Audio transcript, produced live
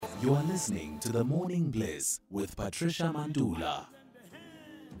You are listening to The Morning Bliss with Patricia Mandula.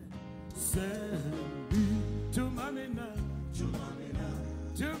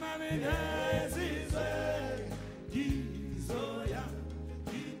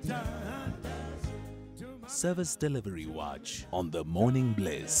 Service Delivery Watch on The Morning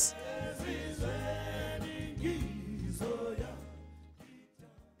Bliss.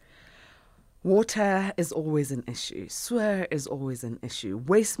 Water is always an issue. Sewer is always an issue.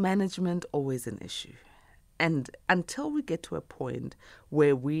 Waste management, always an issue. And until we get to a point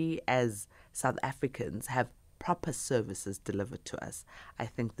where we as South Africans have proper services delivered to us, I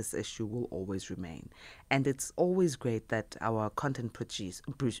think this issue will always remain. And it's always great that our content producer,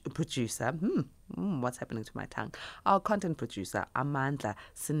 what's happening to my tongue? Our content producer, Amandla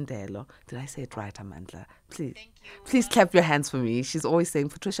Sindelo. Did I say it right, Amandla? Please clap your hands for me. She's always saying,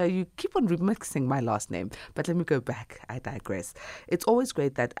 Patricia, you keep on remixing my last name. But let me go back. I digress. It's always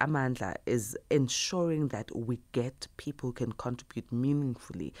great that Amandla is ensuring that we get people who can contribute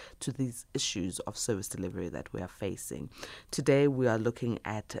meaningfully to these issues of service delivery that we are facing. Today, we are looking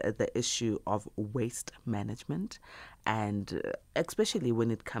at the issue of waste management, and especially when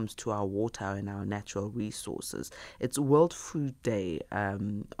it comes to our water and our natural resources. It's World Food Day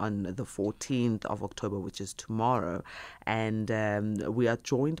on the 14th of October, which is tomorrow, and we are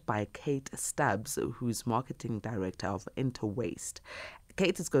joined by Kate Stubbs, who's Marketing Director of Interwaste.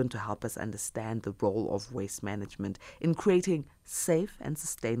 Kate is going to help us understand the role of waste management in creating safe and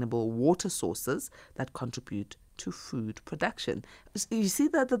sustainable water sources that contribute to food production. You see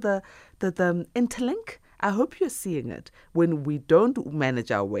the interlink? I hope you're seeing it. When we don't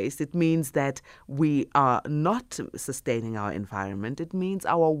manage our waste, it means that we are not sustaining our environment. It means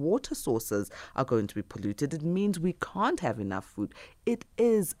our water sources are going to be polluted. It means we can't have enough food. It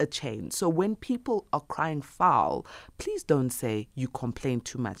is a chain. So when people are crying foul, please don't say you complain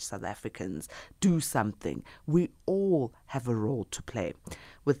too much, South Africans. Do something. We all have a role to play.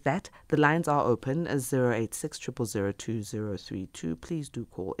 With that, the lines are open as 086 000 2032. Please do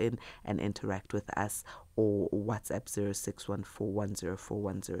call in and interact with us, or WhatsApp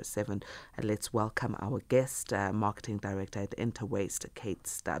 0614104107. And let's welcome our guest, Marketing Director at Interwaste, Kate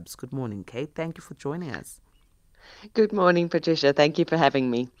Stubbs. Good morning, Kate. Thank you for joining us. Good morning, Patricia. Thank you for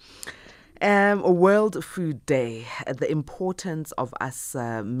having me. World Food Day, the importance of us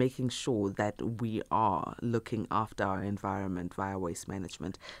making sure that we are looking after our environment via waste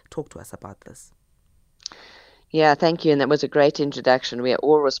management. Talk to us about this. Yeah, thank you. And that was a great introduction. We are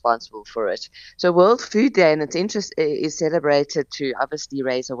all responsible for it. So World Food Day and its interest is celebrated to obviously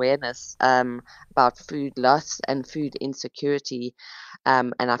raise awareness about food loss and food insecurity.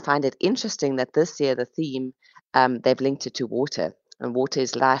 And I find it interesting that this year the theme, they've linked it to water. And water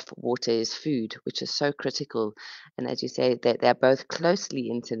is life, water is food, which is so critical. And as you say, they're both closely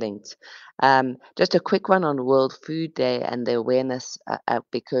interlinked. Just a quick one on World Food Day and the awareness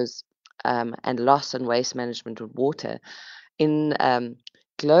because and loss and waste management of water. In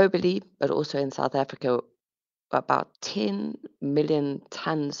globally, but also in South Africa, about 10 million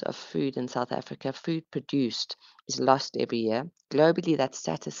tons of food in South Africa, food produced, is lost every year. Globally, that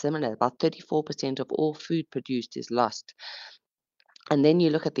stat is similar. About 34% of all food produced is lost. And then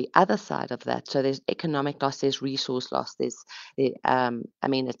you look at the other side of that. So there's economic loss, there's resource loss, there's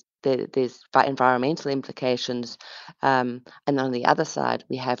environmental implications, and on the other side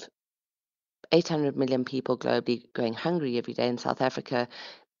we have 800 million people globally going hungry every day. In South Africa,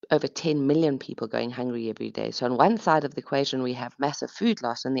 over 10 million people going hungry every day. So on one side of the equation we have massive food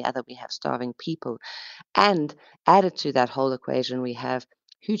loss, on the other we have starving people, and added to that whole equation we have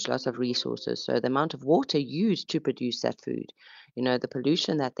huge loss of resources. So the amount of water used to produce that food, the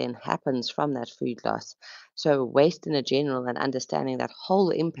pollution that then happens from that food loss. So waste in a general and understanding that whole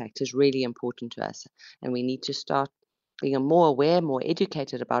impact is really important to us. And we need to start being more aware, more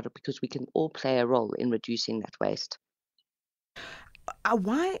educated about it, because we can all play a role in reducing that waste.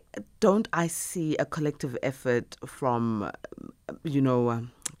 Why don't I see a collective effort from,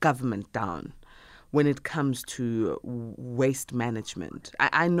 government down when it comes to waste management?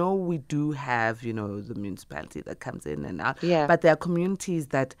 I know we do have, the municipality that comes in and out, but there are communities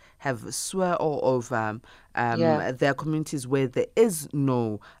that have sewer all over. There are communities where there is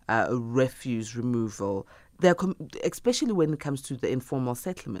no refuse removal. Especially when it comes to the informal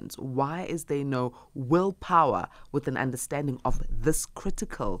settlements. Why is there no willpower with an understanding of this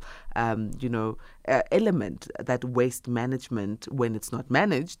critical, element that waste management, when it's not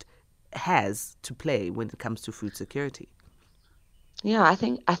managed, has to play when it comes to food security? Yeah, I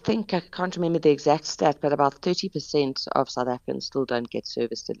think I can't remember the exact stat, but about 30% of South Africans still don't get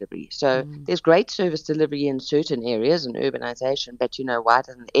service delivery. So Mm, there's great service delivery in certain areas and urbanization, but why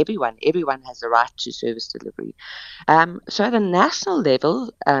doesn't everyone? Everyone has the right to service delivery. So at a national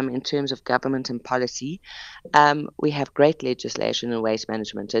level, in terms of government and policy, we have great legislation in waste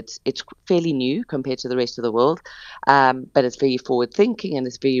management. It's fairly new compared to the rest of the world, but it's very forward thinking and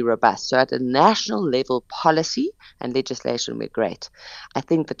it's very robust. So at a national level, policy and legislation, we're great. I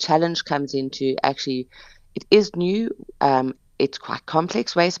think the challenge comes into actually, it is new. It's quite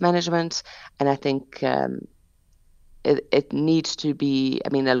complex waste management, and I think it needs to be, I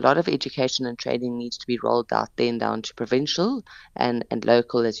mean, a lot of education and training needs to be rolled out then down to provincial and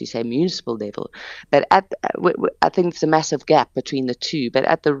local, as you say, municipal level. But I think there's a massive gap between the two. But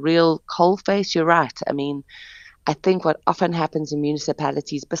at the real coalface, you're right. I mean, I think what often happens in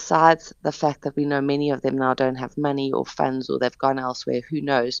municipalities, besides the fact that we know many of them now don't have money or funds or they've gone elsewhere, who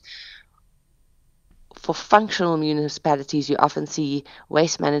knows, for functional municipalities, you often see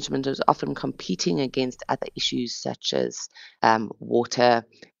waste management is often competing against other issues such as water,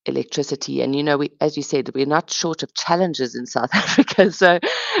 electricity, and we, as you said, we're not short of challenges in South Africa. So,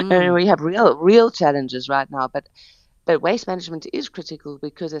 and mm, we have real challenges right now. But waste management is critical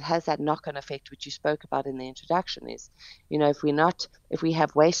because it has that knock-on effect, which you spoke about in the introduction. Is, if we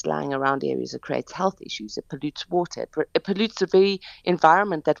have waste lying around areas, it creates health issues. It pollutes water. It pollutes the very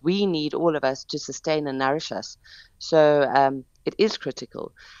environment that we need, all of us, to sustain and nourish us. So it is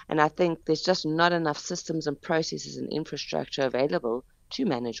critical, and I think there's just not enough systems and processes and infrastructure available to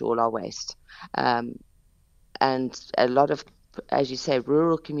manage all our waste. Um, and a lot of, as you say,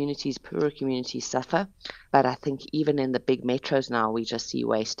 rural communities, poorer communities suffer. But I think even in the big metros now, we just see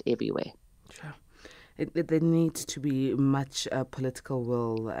waste everywhere. sure. There needs to be much political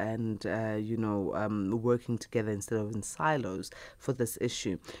will and, working together instead of in silos for this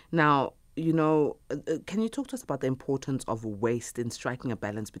issue. Now, can you talk to us about the importance of waste in striking a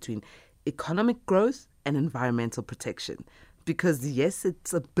balance between economic growth and environmental protection? Because, yes,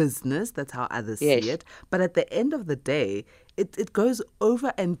 it's a business, that's how others see Yes. it. But at the end of the day, it goes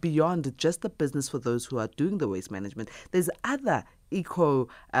over and beyond just the business for those who are doing the waste management. There's other eco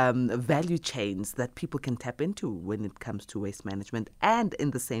value chains that people can tap into when it comes to waste management and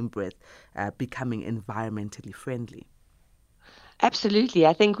in the same breath becoming environmentally friendly. Absolutely.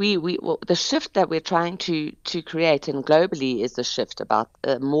 I think the shift that we're trying to create, and globally is the shift about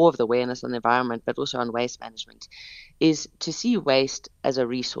more of the awareness on the environment, but also on waste management, is to see waste as a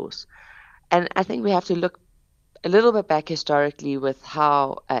resource. And I think we have to look a little bit back historically with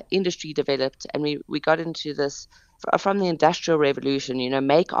how industry developed, and we got into this from the Industrial Revolution.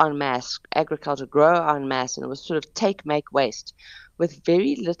 Make en masse, agriculture grow en masse, and it was sort of take, make, waste, with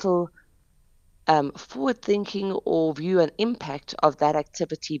very little forward thinking or view and impact of that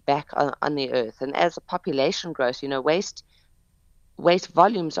activity back on the earth. And as the population grows, waste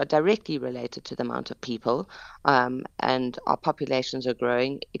volumes are directly related to the amount of people, and our populations are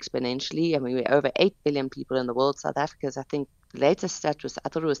growing exponentially. I mean, we're over 8 billion people in the world. South Africa's, I think, the latest stat was, I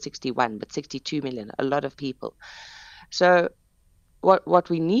thought it was 61, but 62 million, a lot of people. So what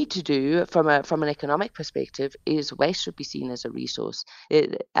we need to do from an economic perspective is waste should be seen as a resource.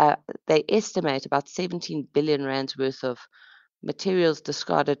 They estimate about 17 billion rands worth of materials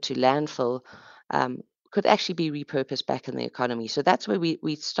discarded to landfill um, could actually be repurposed back in the economy. So that's where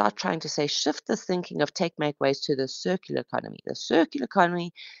we start trying to say shift this thinking of take, make, waste to the circular economy. The circular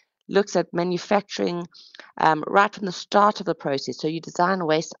economy looks at manufacturing right from the start of the process. So you design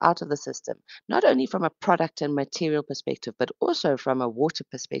waste out of the system, not only from a product and material perspective, but also from a water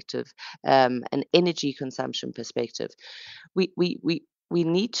perspective, an energy consumption perspective. We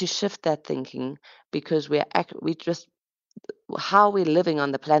need to shift that thinking because we just how we're living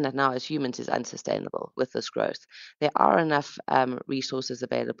on the planet now as humans is unsustainable with this growth. There are enough resources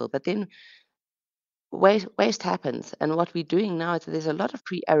available, but then waste happens, and what we're doing now is that there's a lot of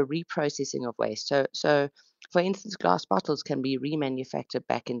reprocessing of waste. So, for instance, glass bottles can be remanufactured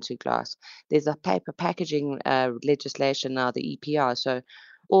back into glass. There's a paper packaging legislation now, the EPR. So,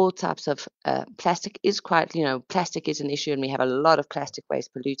 all types of plastic is plastic is an issue, and we have a lot of plastic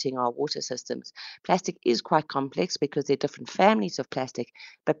waste polluting our water systems. Plastic is quite complex because there are different families of plastic,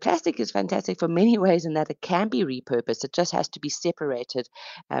 but plastic is fantastic for many ways in that it can be repurposed. It just has to be separated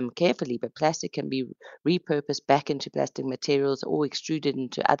carefully, but plastic can be repurposed back into plastic materials or extruded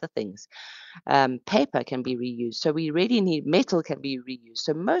into other things. Paper can be reused, so we really need metal can be reused.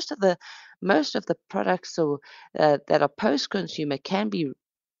 So most of the products that are post-consumer can be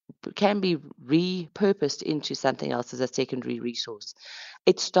repurposed into something else as a secondary resource.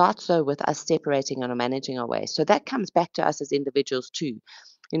 It starts though with us separating and managing our waste. So that comes back to us as individuals too,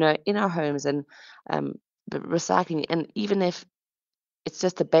 in our homes and um, recycling. And even if it's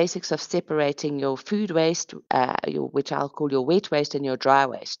just the basics of separating your food waste, which I'll call your wet waste, and your dry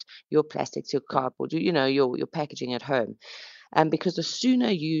waste, your plastics, your cardboard, your packaging at home. Because the sooner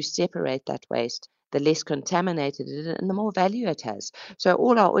you separate that waste, the less contaminated it is and the more value it has. So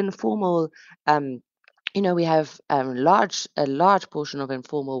all our informal, we have a large portion of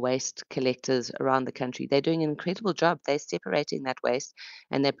informal waste collectors around the country. They're doing an incredible job. They're separating that waste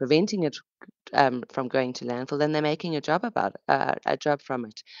and they're preventing it from going to landfill, and they're making a job from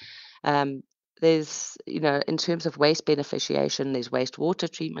it. Um, there's, in terms of waste beneficiation, there's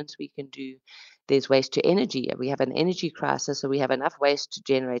wastewater treatments we can do. There's waste to energy. We have an energy crisis, so we have enough waste to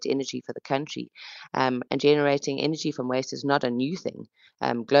generate energy for the country. And generating energy from waste is not a new thing.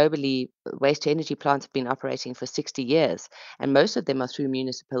 Globally, waste to energy plants have been operating for 60 years, and most of them are through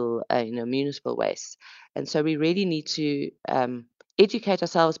municipal waste. And so we really need to educate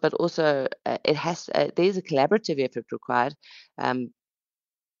ourselves, but also there's a collaborative effort required.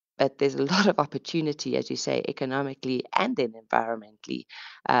 But there's a lot of opportunity, as you say, economically and then environmentally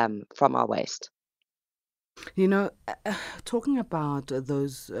from our waste. Talking about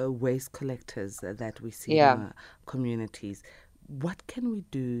those waste collectors that we see in Yeah, our communities, what can we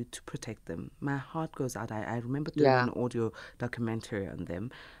do to protect them? My heart goes out. I remember doing yeah, an audio documentary on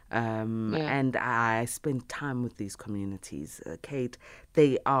them, yeah, and I spent time with these communities. Kate,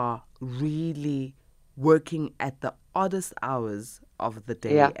 they are really working at the oddest hours of the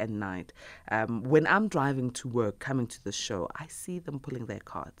day yeah, and night. When I'm driving to work, coming to the show, I see them pulling their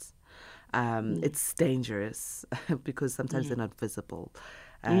carts. mm, It's dangerous because sometimes mm, they're not visible.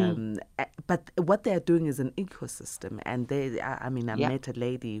 mm, But what they're doing is an ecosystem. And I mean, I yeah, met a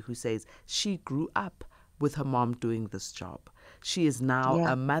lady who says she grew up with her mom doing this job. She is now yeah,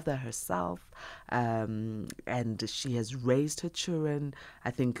 a mother herself, and she has raised her children.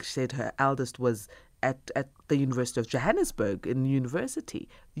 I think she said her eldest was at the University of Johannesburg in university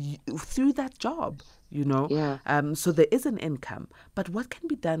through that job, yeah. So there is an income. But what can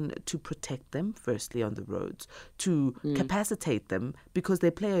be done to protect them, firstly, on the roads, to Mm. capacitate them, because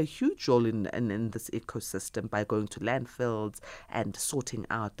they play a huge role in this ecosystem by going to landfills and sorting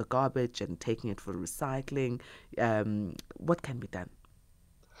out the garbage and taking it for recycling. What can be done?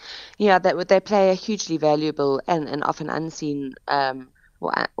 Yeah, they play a hugely valuable and often unseen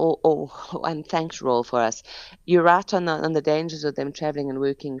or unthanked role for us. You're right on the dangers of them traveling and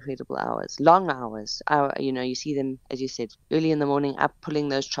working incredible hours, long hours. You see them, as you said, early in the morning up pulling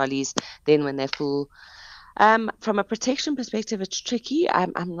those trolleys. Then when they're full, from a protection perspective, it's tricky.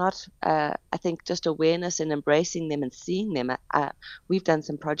 I'm not. I think just awareness and embracing them and seeing them. We've done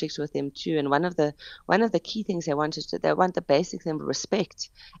some projects with them too, and one of the key things they want the basic thing of respect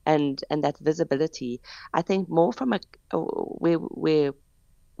and that visibility. I think more from where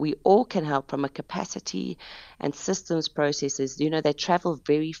we all can help from a capacity and systems processes. They travel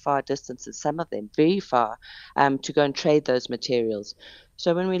very far distances, some of them very far, to go and trade those materials.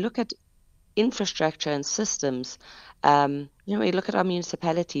 So when we look at infrastructure and systems, we look at our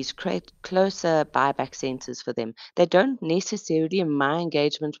municipalities, create closer buyback centers for them. They don't necessarily, in my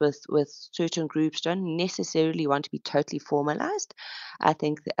engagement with certain groups, don't necessarily want to be totally formalized. I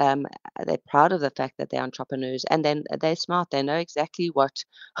think they're proud of the fact that they're entrepreneurs, and then they're smart. They know exactly what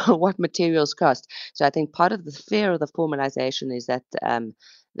what materials cost. So I think part of the fear of the formalization is that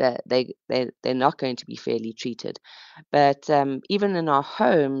that they're not going to be fairly treated. But even in our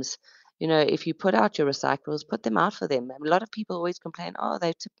homes, if you put out your recyclables, put them out for them. A lot of people always complain, oh,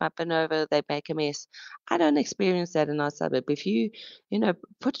 they tip my bin over, they make a mess. I don't experience that in our suburb. If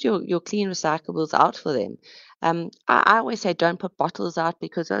put your clean recyclables out for them. I always say don't put bottles out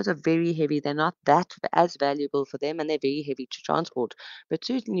because those are very heavy. They're not that as valuable for them and they're very heavy to transport. But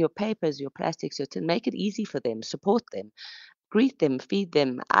certainly your papers, your plastics, your tin, make it easy for them, support them, greet them, feed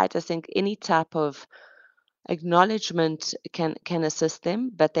them. I just think any type of acknowledgement can assist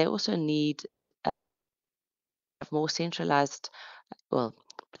them, but they also need more centralized, well,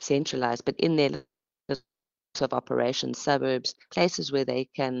 centralized, but in their list of operations, suburbs, places where they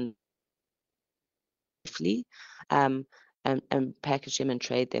can safely um, and package them and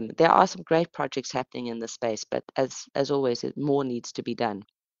trade them. There are some great projects happening in this space, but as always, more needs to be done.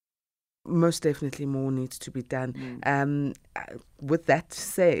 Most definitely more needs to be done. Mm. With that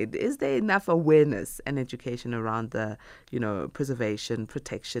said, is there enough awareness and education around the, preservation,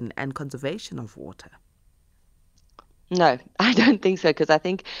 protection, and conservation of water? No, I don't think so because I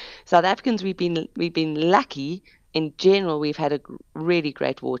think South Africans we've been lucky. in general, we've had a really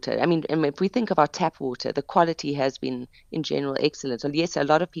great water. I mean, if we think of our tap water, the quality has been, in general, excellent. So yes, a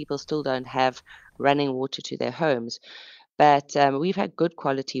lot of people still don't have running water to their homes, but we've had good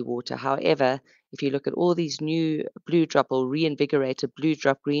quality water. However, if you look at all these new blue drop or reinvigorated blue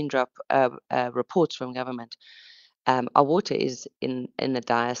drop, green drop reports from government, our water is in a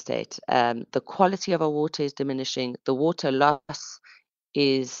dire state. The quality of our water is diminishing. The water loss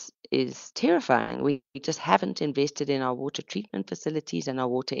is terrifying. We just haven't invested in our water treatment facilities and our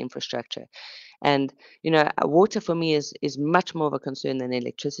water infrastructure. And water for me is much more of a concern than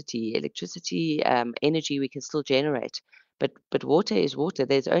electricity. Electricity, energy we can still generate, but water is water.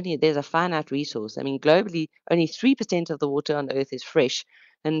 There's a finite resource. I mean, globally, only 3% of the water on Earth is fresh,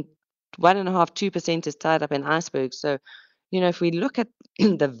 and 1.5, 2% is tied up in icebergs. So, if we look at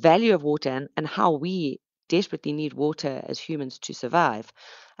the value of water and how we desperately need water as humans to survive.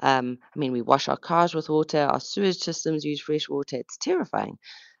 I mean, we wash our cars with water, our sewage systems use fresh water. It's terrifying.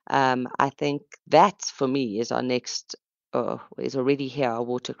 I think that for me is our next, is already here, our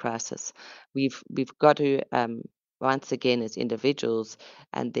water crisis. We've got to once again as individuals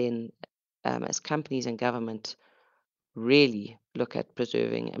and then as companies and government really look at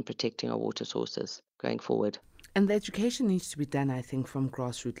preserving and protecting our water sources going forward. And the education needs to be done, I think, from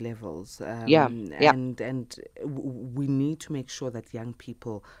grassroots levels. Yeah. And we need to make sure that young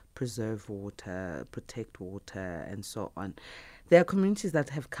people preserve water, protect water, and so on. There are communities that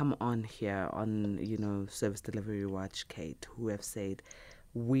have come on here on, Service Delivery Watch, Kate, who have said,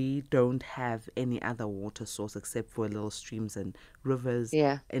 we don't have any other water source except for little streams and rivers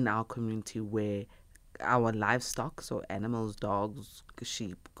in our community where our livestock, so animals, dogs,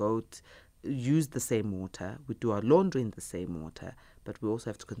 sheep, goats, use the same water. We do our laundry in the same water, but we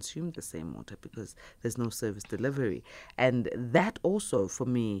also have to consume the same water because there's no service delivery. And that also, for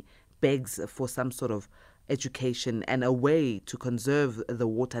me, begs for some sort of education and a way to conserve the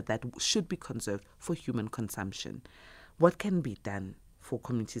water that should be conserved for human consumption. What can be done for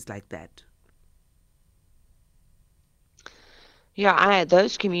communities like that? Yeah,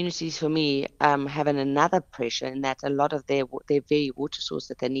 those communities for me have another pressure in that a lot of their very water source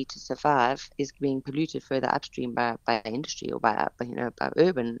that they need to survive is being polluted further upstream by industry or by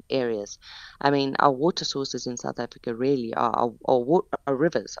urban areas. I mean, our water sources in South Africa really are our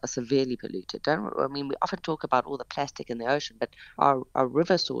rivers are severely polluted. We often talk about all the plastic in the ocean, but our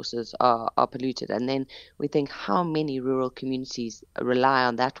river sources are polluted. And then we think how many rural communities rely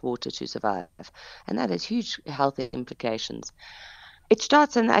on that water to survive, and that has huge health implications. It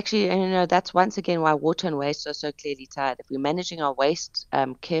starts, and actually, that's once again why water and waste are so clearly tied. If we're managing our waste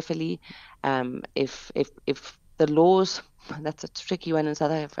carefully, if the laws, that's a tricky one in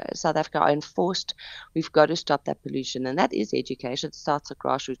South Africa, are enforced, we've got to stop that pollution, and that is education. It starts at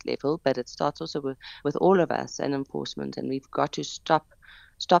grassroots level, but it starts also with all of us and enforcement, and we've got to stop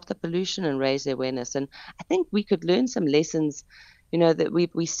the pollution and raise the awareness. And I think we could learn some lessons. That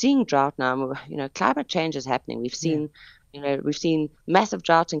we're seeing drought now. Climate change is happening. We've seen massive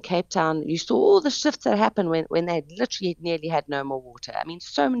drought in Cape Town. You saw all the shifts that happened when they literally nearly had no more water. I mean,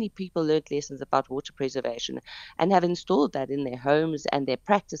 so many people learned lessons about water preservation and have installed that in their homes and their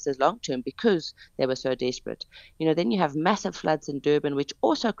practices long term because they were so desperate. Then you have massive floods in Durban, which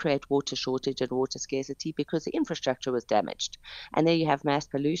also create water shortage and water scarcity because the infrastructure was damaged. And there you have mass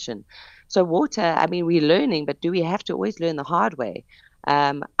pollution. So water, I mean, we're learning, but do we have to always learn the hard way?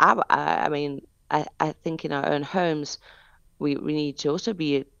 I think in our own homes, we need to also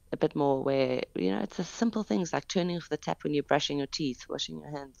be a bit more aware. It's the simple things like turning off the tap when you're brushing your teeth, washing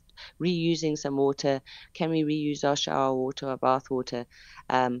your hands, reusing some water. Can we reuse our shower water or bath water?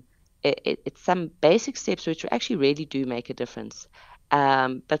 It's some basic steps which actually really do make a difference.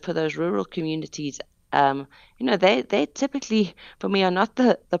 But for those rural communities, they typically, for me, are not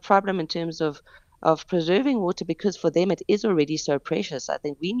the problem in terms of preserving water because for them it is already so precious. I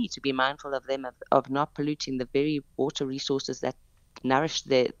think we need to be mindful of them, of not polluting the very water resources that nourish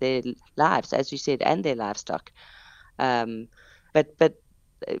their lives, as you said, and their livestock. But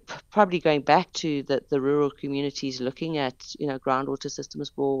probably going back to the rural communities, looking at groundwater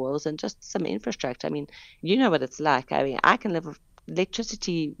systems, bore wells, and just some infrastructure. I mean, you know what it's like. I mean, I can live with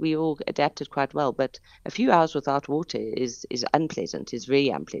electricity. We all adapted quite well, but a few hours without water is unpleasant. Is very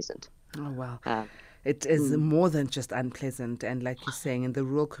unpleasant. Oh, wow. It is more than just unpleasant. And like you're saying, in the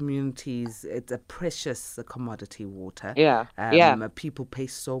rural communities, it's a precious commodity, water. Yeah. People pay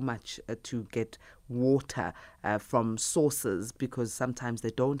so much to get water from sources because sometimes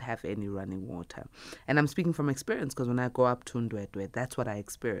they don't have any running water. And I'm speaking from experience because when I go up to Ndwedwe, that's what I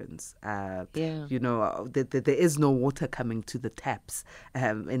experience. Yeah. There is no water coming to the taps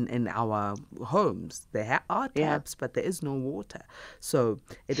in our homes. There are taps, but there is no water. So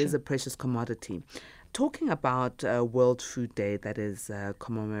it is a precious commodity. Talking about World Food Day that is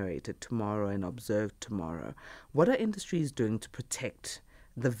commemorated tomorrow and observed tomorrow, what are industries doing to protect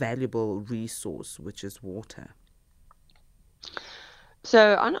the valuable resource, which is water?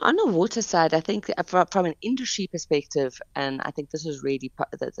 So on the water side, I think from an industry perspective, and I think this is really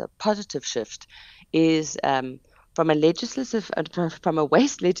the positive shift, is from a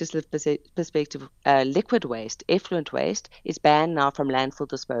waste legislative perspective, liquid waste, effluent waste, is banned now from landfill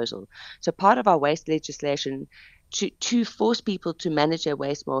disposal. So part of our waste legislation to force people to manage their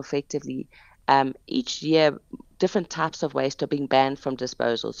waste more effectively. Each year, different types of waste are being banned from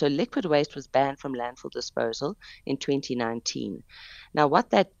disposal. So liquid waste was banned from landfill disposal in 2019. Now, what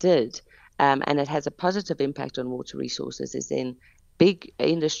that did, and it has a positive impact on water resources, is then big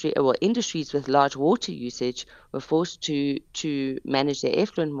industries with large water usage were forced to manage their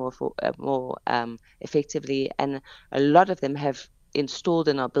effluent more effectively, and a lot of them have installed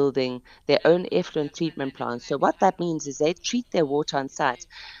and are building their own effluent treatment plants. So what that means is they treat their water on site,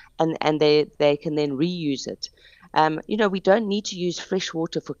 and they can then reuse it. We don't need to use fresh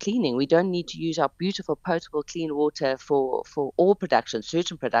water for cleaning. We don't need to use our beautiful, potable, clean water for all production,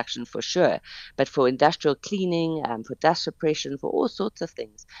 certain production for sure, but for industrial cleaning, for dust suppression, for all sorts of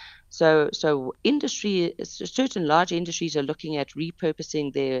things. So certain large industries are looking at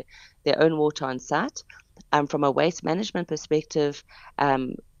repurposing their own water on site. From a waste management perspective,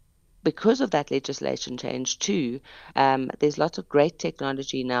 because of that legislation change too, there's lots of great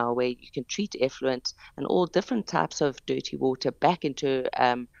technology now where you can treat effluent and all different types of dirty water back into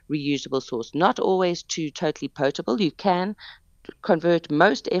reusable source. Not always to totally potable. You can convert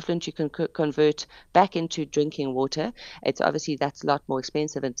most effluent, you can convert back into drinking water. It's obviously that's a lot more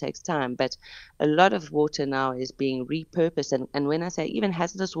expensive and takes time, but a lot of water now is being repurposed. And when I say even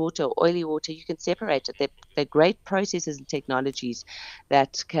hazardous water or oily water, you can separate it. They're great processes and technologies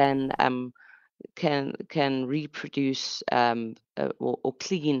that can reproduce or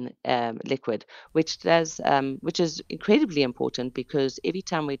clean liquid, which is incredibly important because every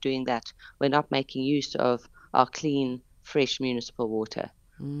time we're doing that, we're not making use of our clean, fresh municipal water.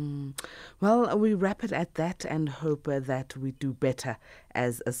 Well, we wrap it at that and hope that we do better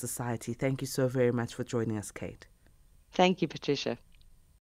as a society. Thank you so very much for joining us, Kate. Thank you, Patricia.